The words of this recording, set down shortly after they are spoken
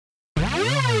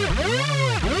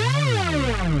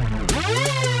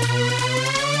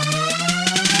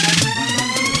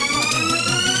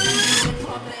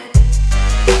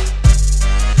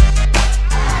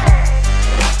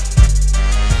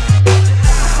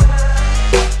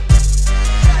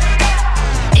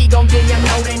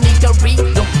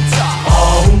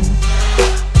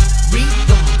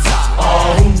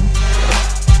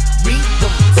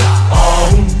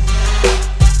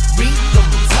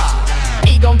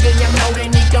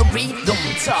리듬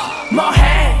타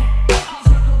뭐해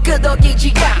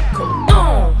끄덕이지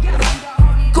않고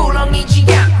꿀렁이지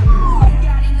않고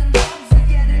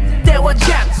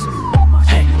때워잡수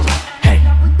Hey hey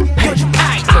요즘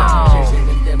아이콘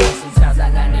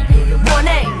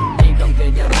원해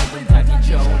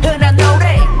흔한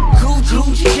노래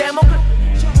굳이 제목을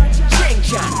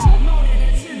칭찬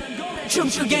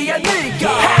춤추게 하니까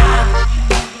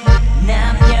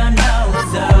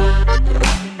남녀노소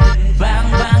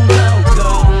방방곡곡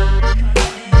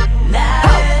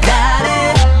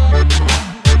나를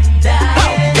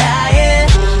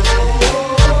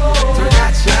둘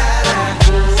같이 알아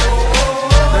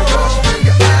놀고 싶은 거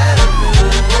알아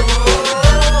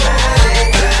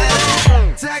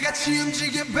다 같이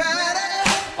움직여 봐라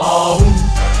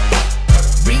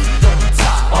리듬 타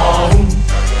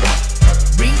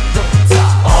리듬 타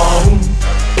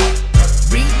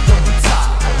리듬 타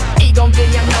이건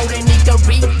그냥 노래니까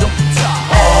리듬 타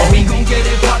We gon' get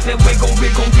it poppin', we gon'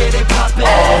 get it poppin'.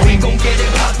 We gon' get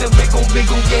it poppin', we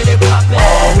gon' get it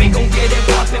poppin'. We gon' get it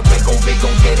poppin', we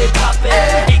gon' get it poppin'.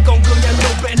 이건 그냥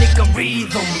노래니까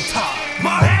리듬 타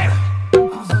뭐해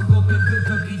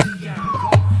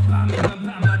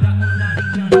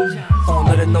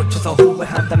오늘은 놓쳐서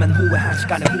후회한다면 후회할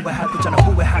시간에 후회하기 전에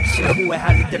후회하기 싫어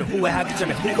후회할 이때를 후회하기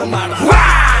전에 후회 말아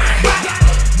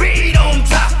리듬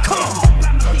타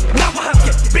나와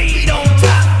함께 리듬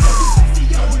타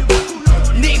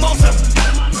네 모습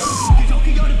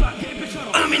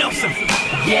의미 없음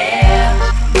Yeah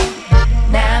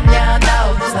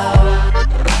남녀노소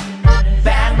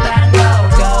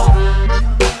방방곡곡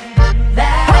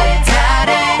나의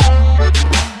달에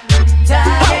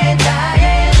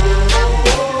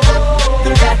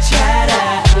둘 같이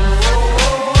알아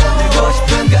놀고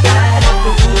싶은 거 알아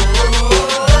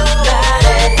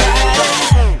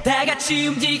다 같이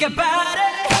움직여봐라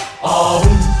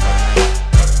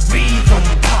리듬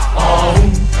타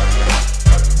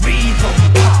리듬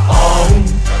타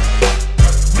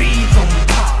리듬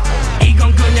타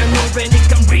이건 그냥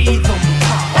노래니까 리듬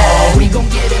타 We gon'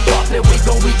 get it poppin', we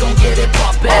gon' get it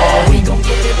poppin'. We gon'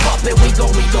 get it poppin', we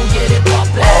gon' get it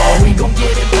poppin'. We gon'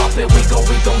 get it poppin', we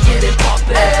gon' get it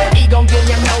poppin'. 이건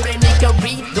그냥 노래니까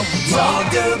리듬 타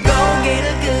모두 고개를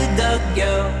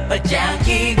끄덕여 발짱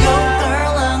끼고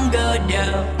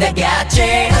꿀렁거려 다 같이